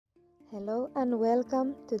Hello and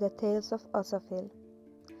welcome to the Tales of Osofil.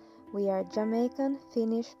 We are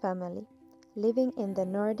Jamaican-Finnish family living in the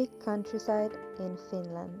Nordic countryside in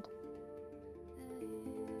Finland.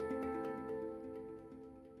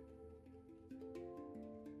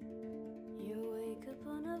 You wake up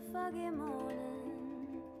on a foggy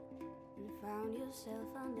morning and found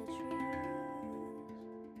yourself under trees.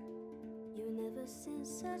 You've never seen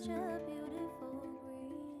such a beautiful green.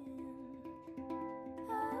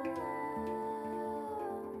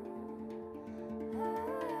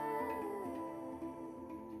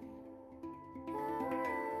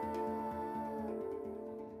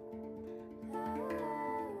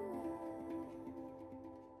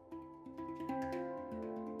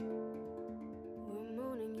 One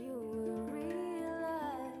morning you will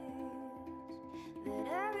realize that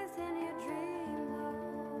everything you dreamed of,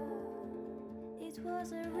 it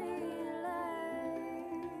was a real life.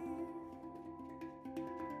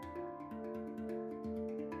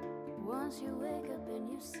 Once you wake up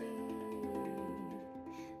and you see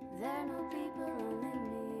there are no people, only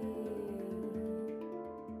me,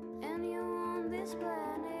 and you on this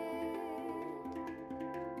planet.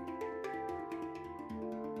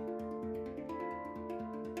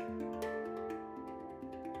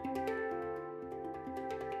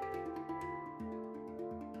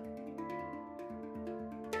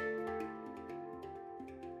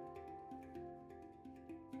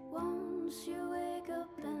 Once you wake up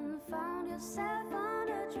and found yourself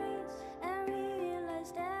under trees and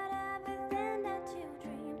realized that everything that you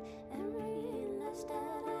dreamed, and realized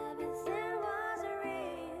that everything was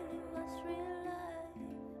real, it was real life.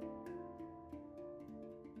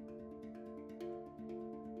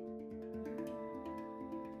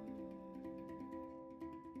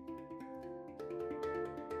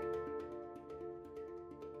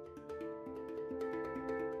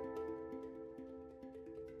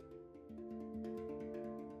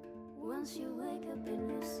 Once you wake up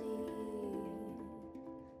and you see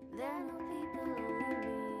there are no people,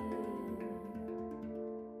 only me,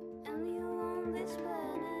 and you on this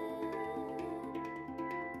planet.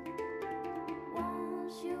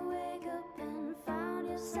 Once you wake up and found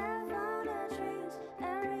yourself under trees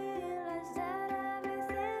and realized that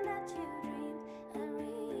everything that you dreamed, and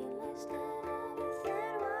realized that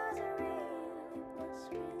everything was real, it was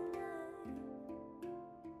real life.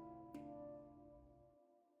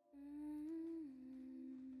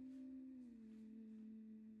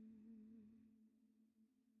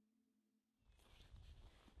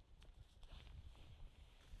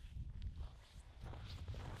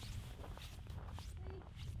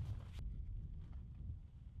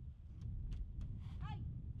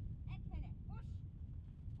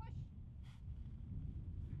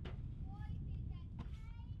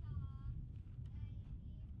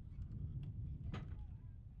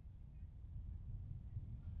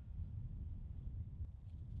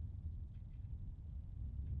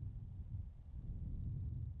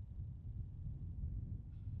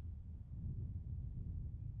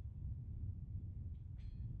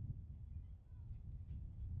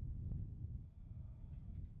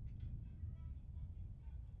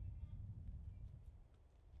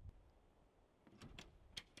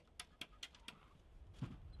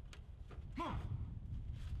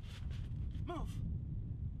 Move!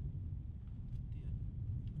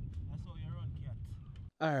 That's how you run, cat.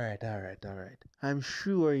 Alright. I'm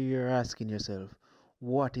sure you're asking yourself,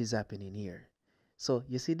 what is happening here? So,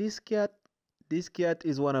 you see this cat? This cat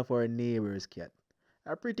is one of our neighbor's cat.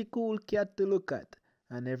 A pretty cool cat to look at,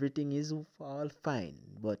 and everything is all fine.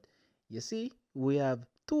 But, you see, we have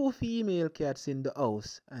two female cats in the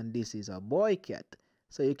house, and this is a boy cat.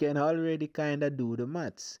 So you can already kinda do the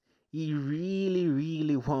maths. He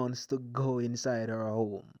really wants to go inside our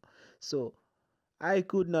home. So, I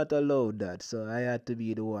could not allow that, so I had to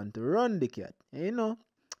be the one to run the cat. And you know,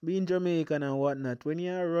 being Jamaican and whatnot, when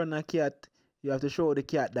you run a cat, you have to show the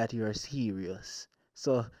cat that you're serious.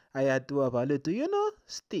 So I had to have a little,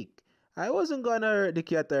 stick. I wasn't gonna hurt the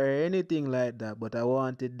cat or anything like that, but I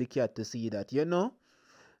wanted the cat to see that,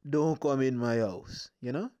 don't come in my house.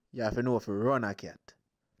 You have to know if you run a cat.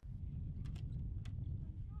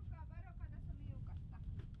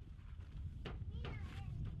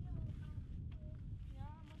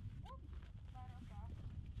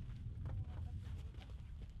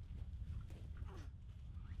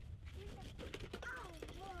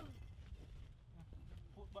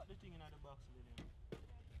 Put back the thing in the box, Lily.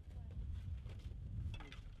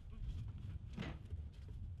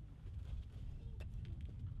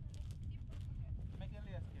 Make a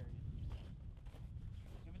layer scary.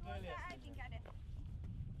 Give it to Elias. I think I did.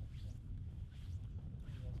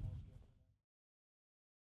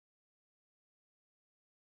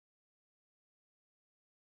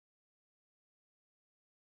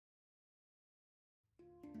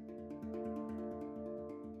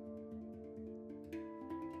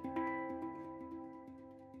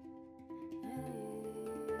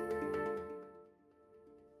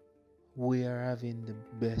 We are having the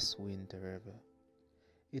best winter ever.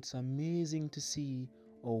 It's amazing to see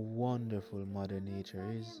how wonderful Mother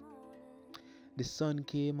Nature is. The sun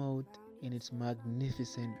came out in its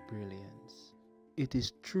magnificent brilliance. It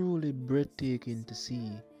is truly breathtaking to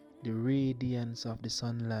see the radiance of the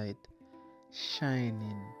sunlight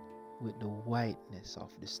shining with the whiteness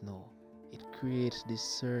of the snow. It creates this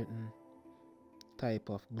certain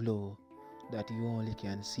type of glow that you only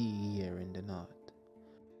can see here in the north.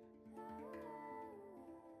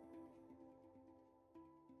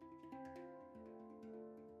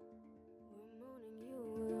 One morning you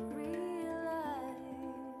will realize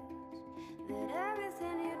that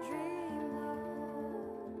everything you dreamed of,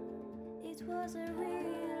 it was a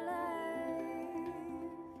real life.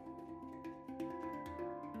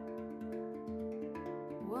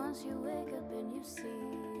 Once you wake up and you see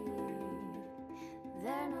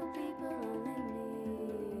there are no people, only me,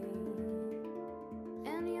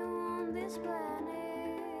 and you on this planet.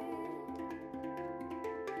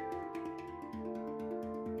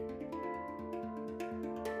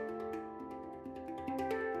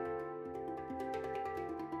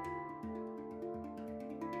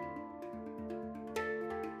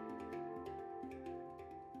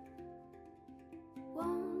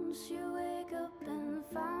 Once you wake up and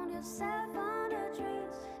found yourself on the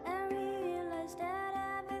trees and realize that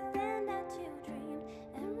everything that you dreamed,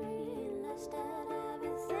 and realize that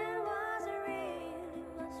everything was real, it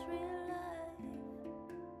was real life.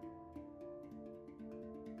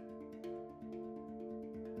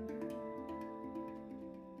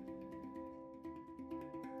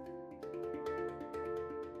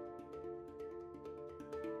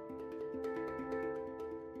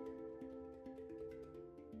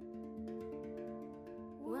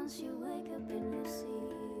 Once you wake up and you see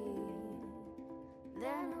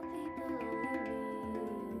there are no people, only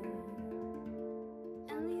me,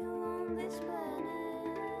 and you on this planet.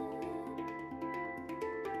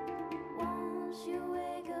 Once you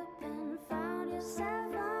wake up and found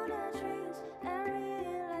yourself on the trees and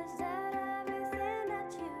realize that everything that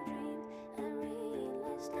you dreamed, and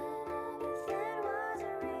realize that everything was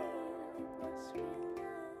real, it was real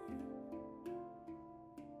life.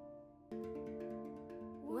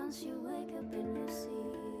 Once you wake up and you see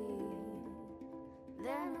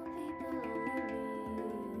there are no people, only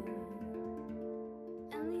me,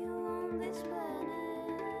 and you on this planet.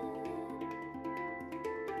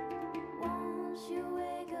 Once you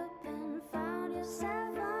wake up and found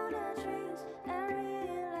yourself on the trees and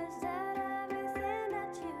realize that everything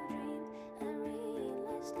that you dreamed, and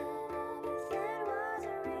realize that everything was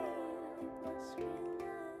real, it was real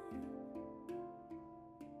life.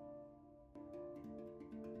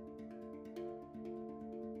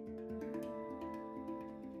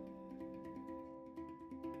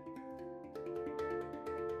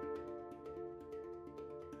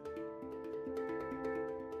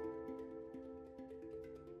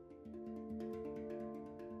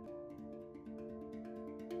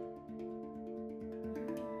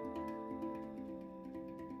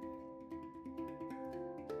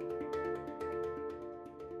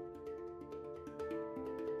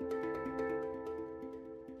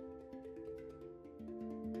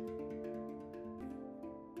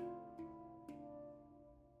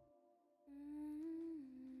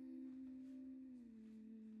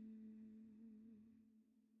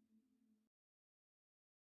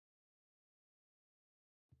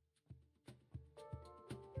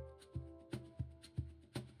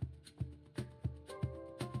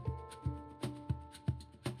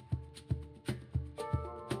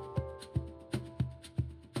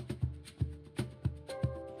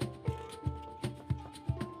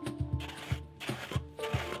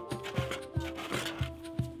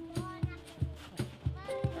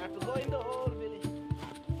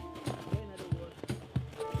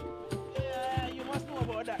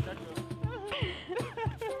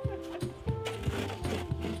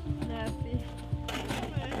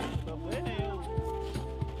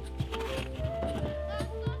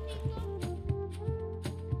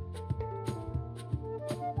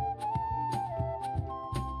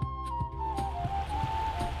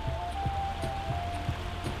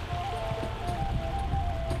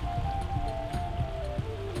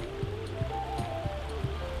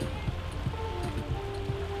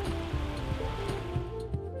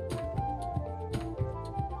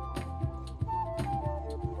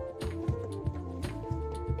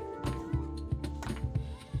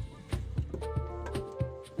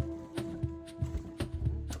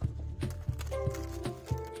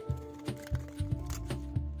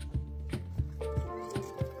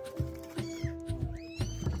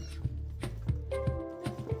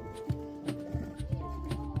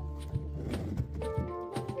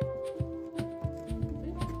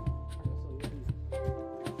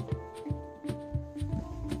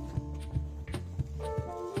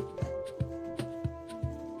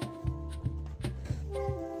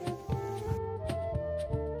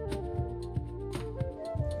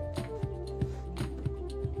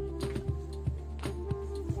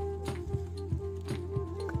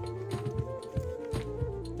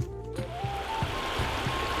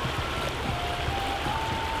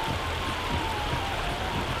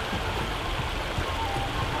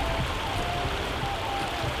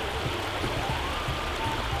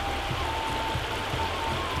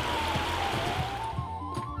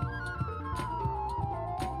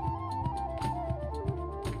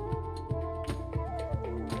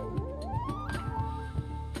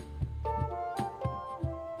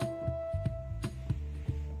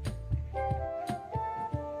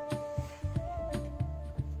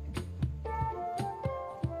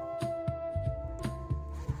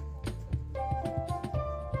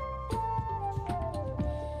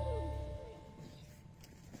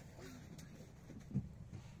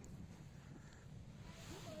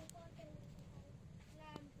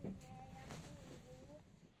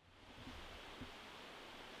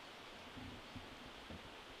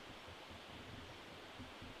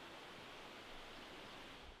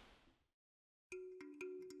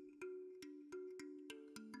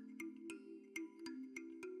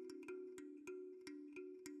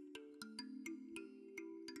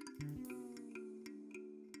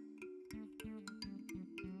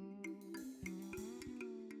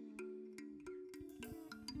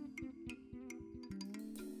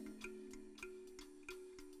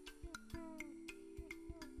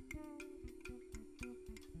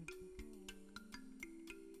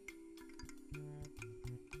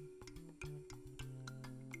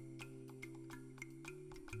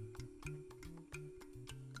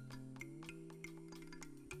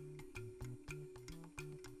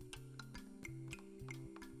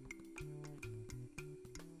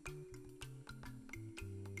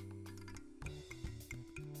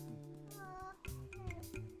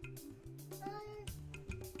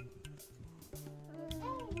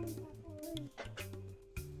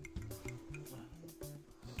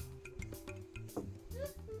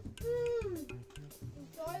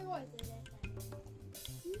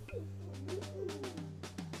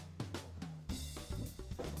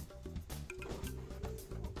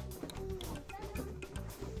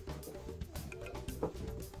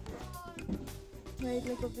 Wait,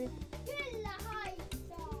 look a bit. Kyllä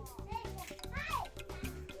haittaa. Hei!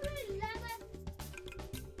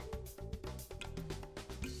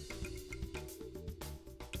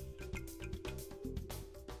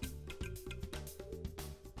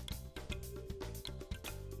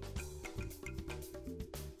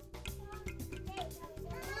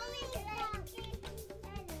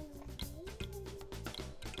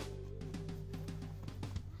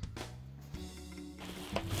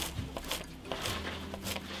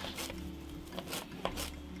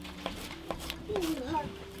 Kyllä mä...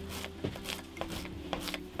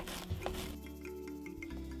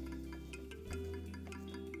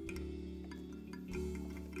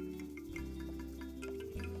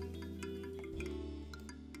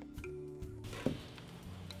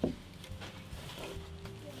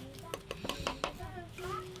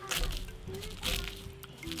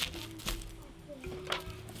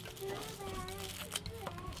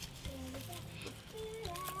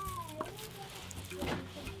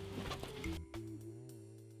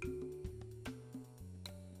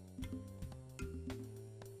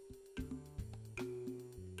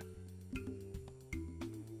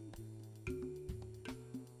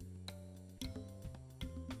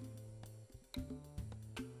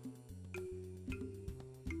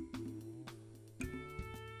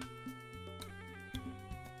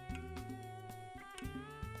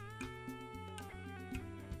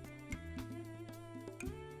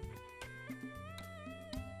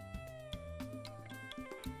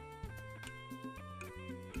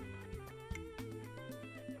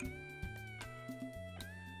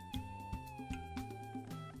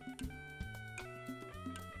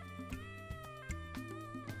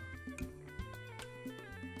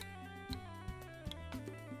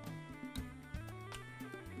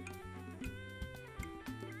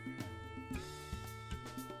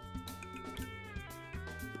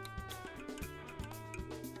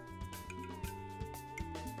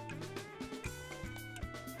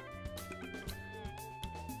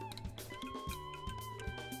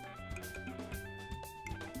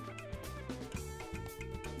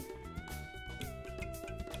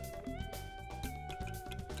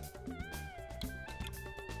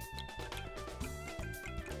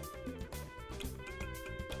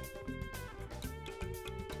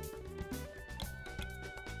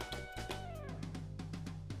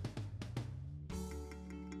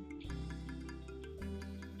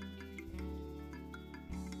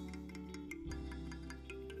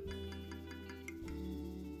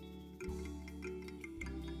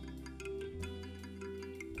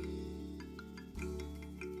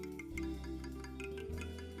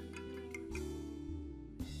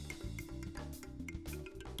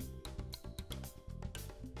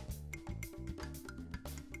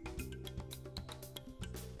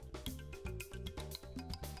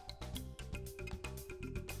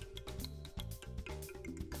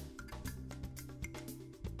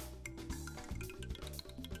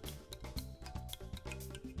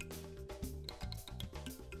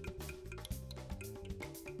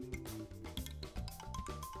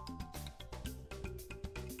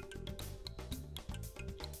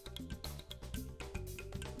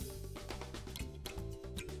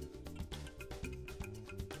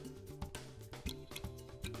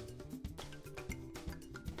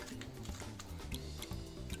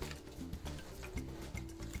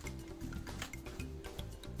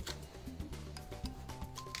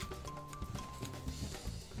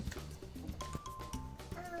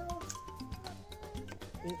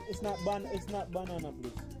 It's not banana,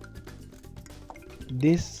 please.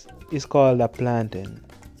 This is called a plantain.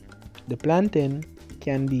 The plantain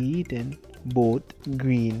can be eaten both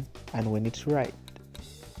green and when it's ripe.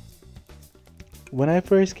 When I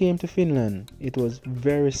first came to Finland, it was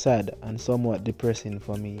very sad and somewhat depressing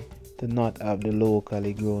for me to not have the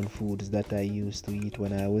locally grown foods that I used to eat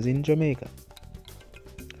when I was in Jamaica.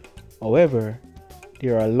 However,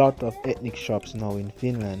 there are a lot of ethnic shops now in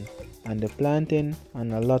Finland, and the plantain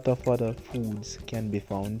and a lot of other foods can be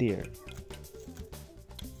found there.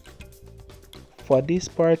 For this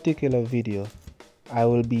particular video, I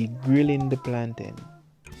will be grilling the plantain.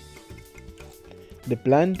 The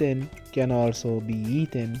plantain can also be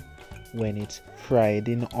eaten when it's fried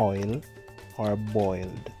in oil or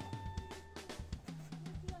boiled.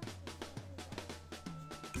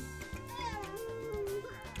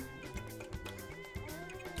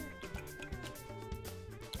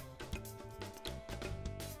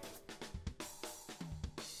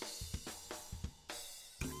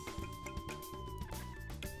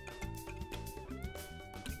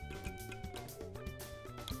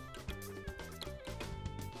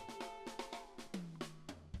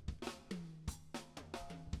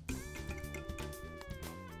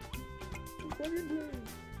 fucking playing.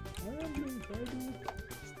 I am playing. I do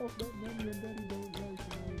stuff that mommy and daddy don't like.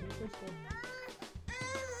 You know, that's stuff.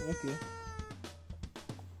 Okay.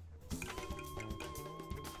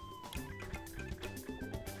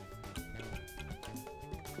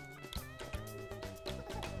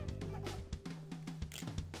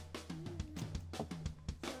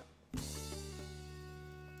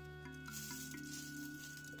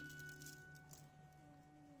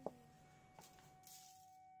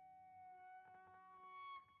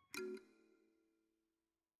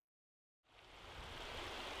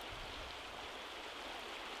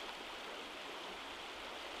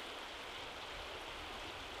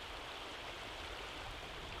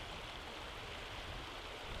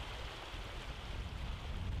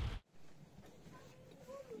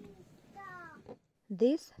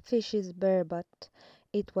 This fish is burbot.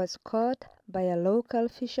 It was caught by a local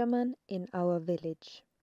fisherman in our village.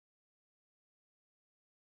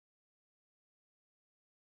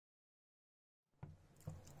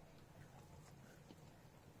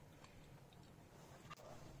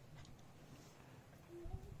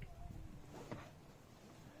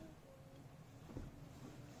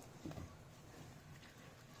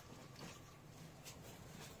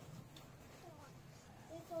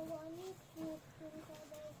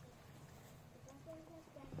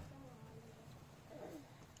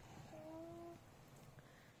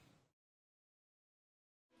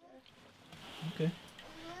 Okay.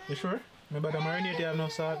 You sure? Maybe the marinade you have no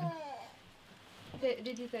salt.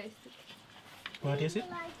 Did you taste it? What is it?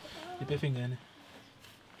 Dip your finger in it.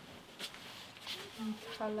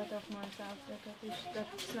 A lot of more salt like a fish.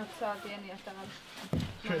 That's not salty any at all.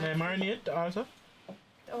 Should I marinate also?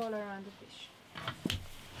 All around the fish.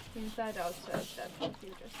 Inside, outside, that's what you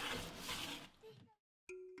just do.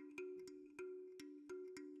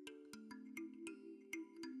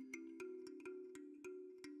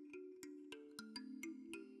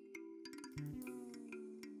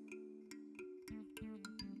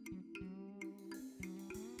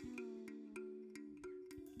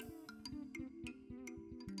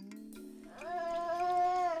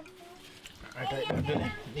 Alright,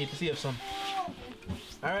 Billy. Need to save some.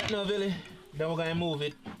 Alright now, Billy. Then we're gonna move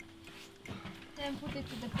it. Then put it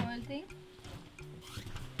to the foil thing.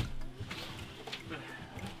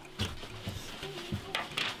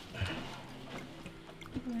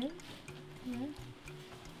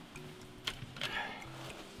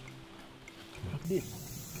 Like this.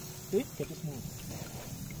 See? Get it smooth.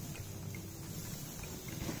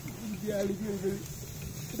 Yeah, the grill, Billy.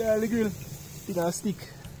 There, the grill. It's gonna stick.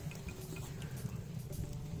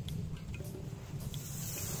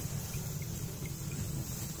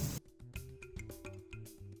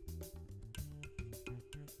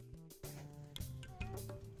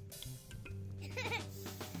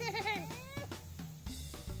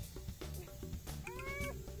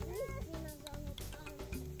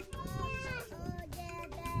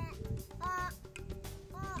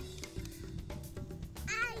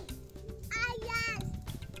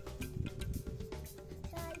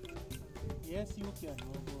 Yes, you can.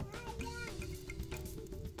 No, go.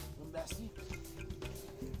 From that stick.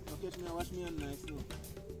 Don't catch me and wash me on nice now.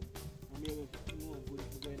 I'm able to know good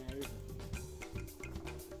if you're going to river.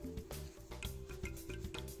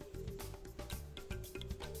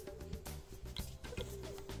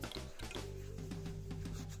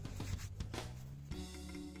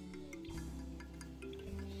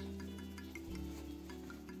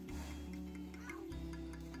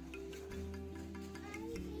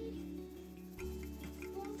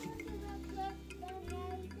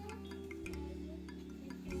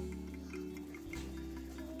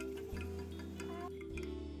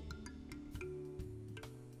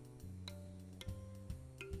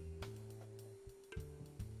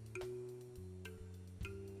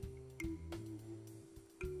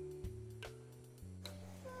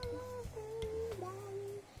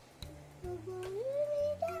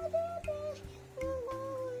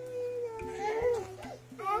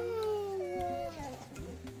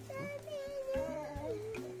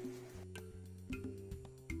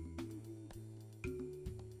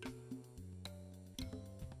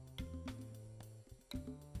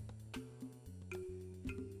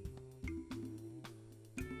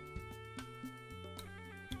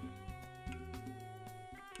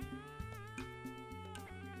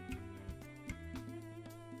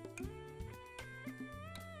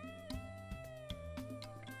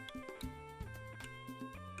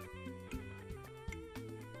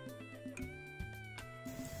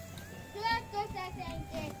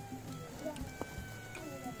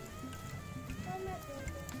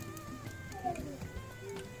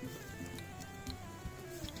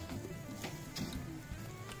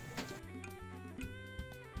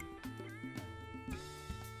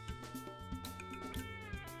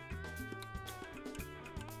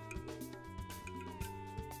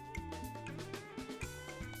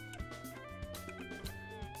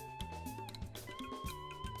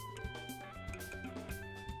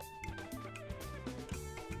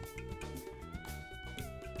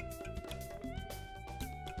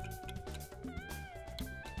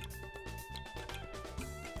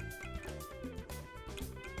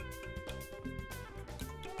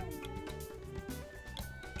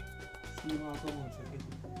 steam will come out, so get it.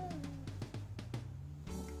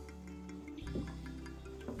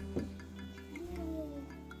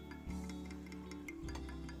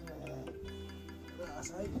 Glass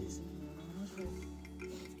like this.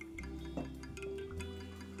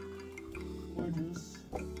 More juice.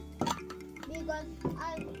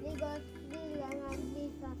 Because William and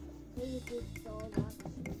Lisa hate it so much.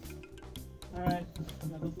 Alright,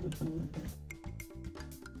 now go for the food.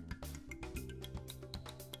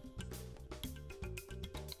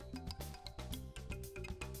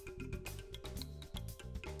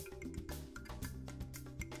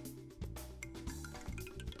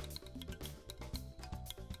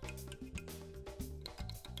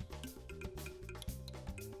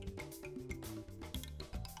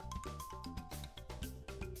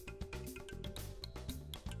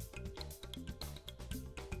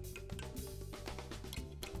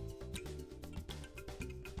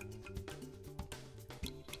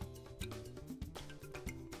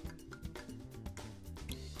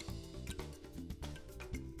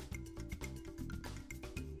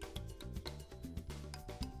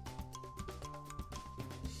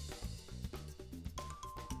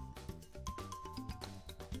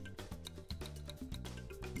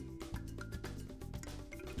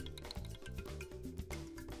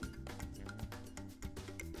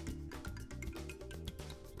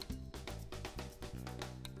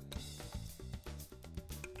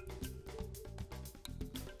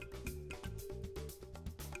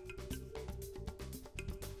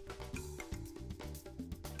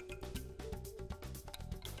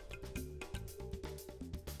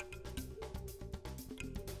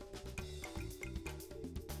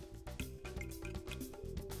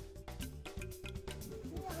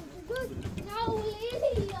 Now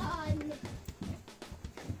Lillian!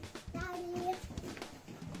 Daddy!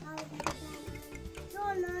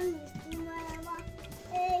 Don't understand what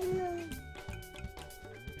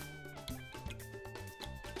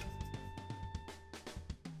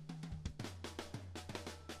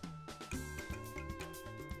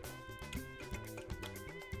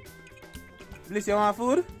Bliss, you want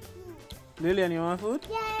food? Lillian, you want food?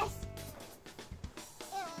 Yes!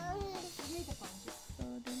 So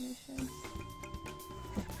delicious.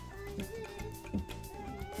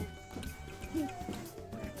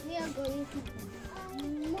 We are going to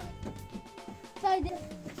so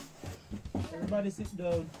Everybody sit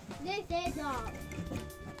down. this is all.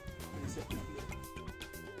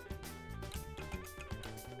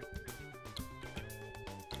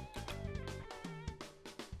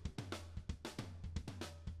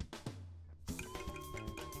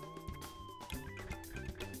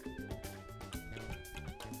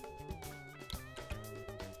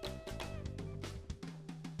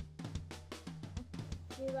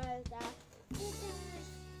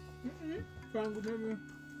 Found good memory.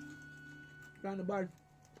 Found the bar.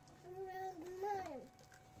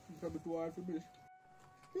 It's probably too hard for Bliss.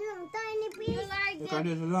 No, tiny piece. You like Look at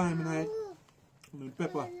this lime in it. And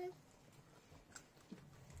pepper.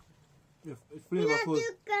 It's flavorful.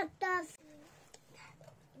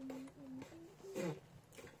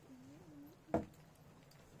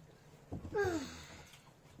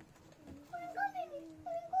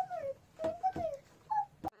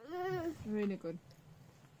 Really good.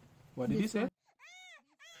 What did you say?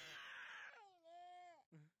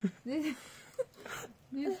 This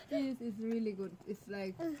this cheese is really good. It's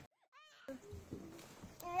like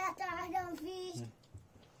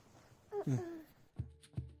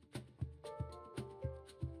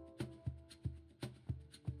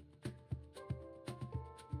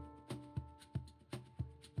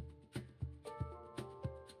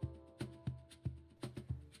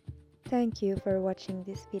Thank you for watching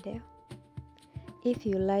this video. If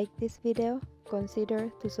you like this video,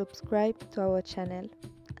 consider to subscribe to our channel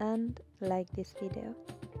and like this video.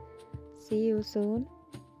 See you soon.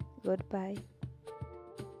 Goodbye.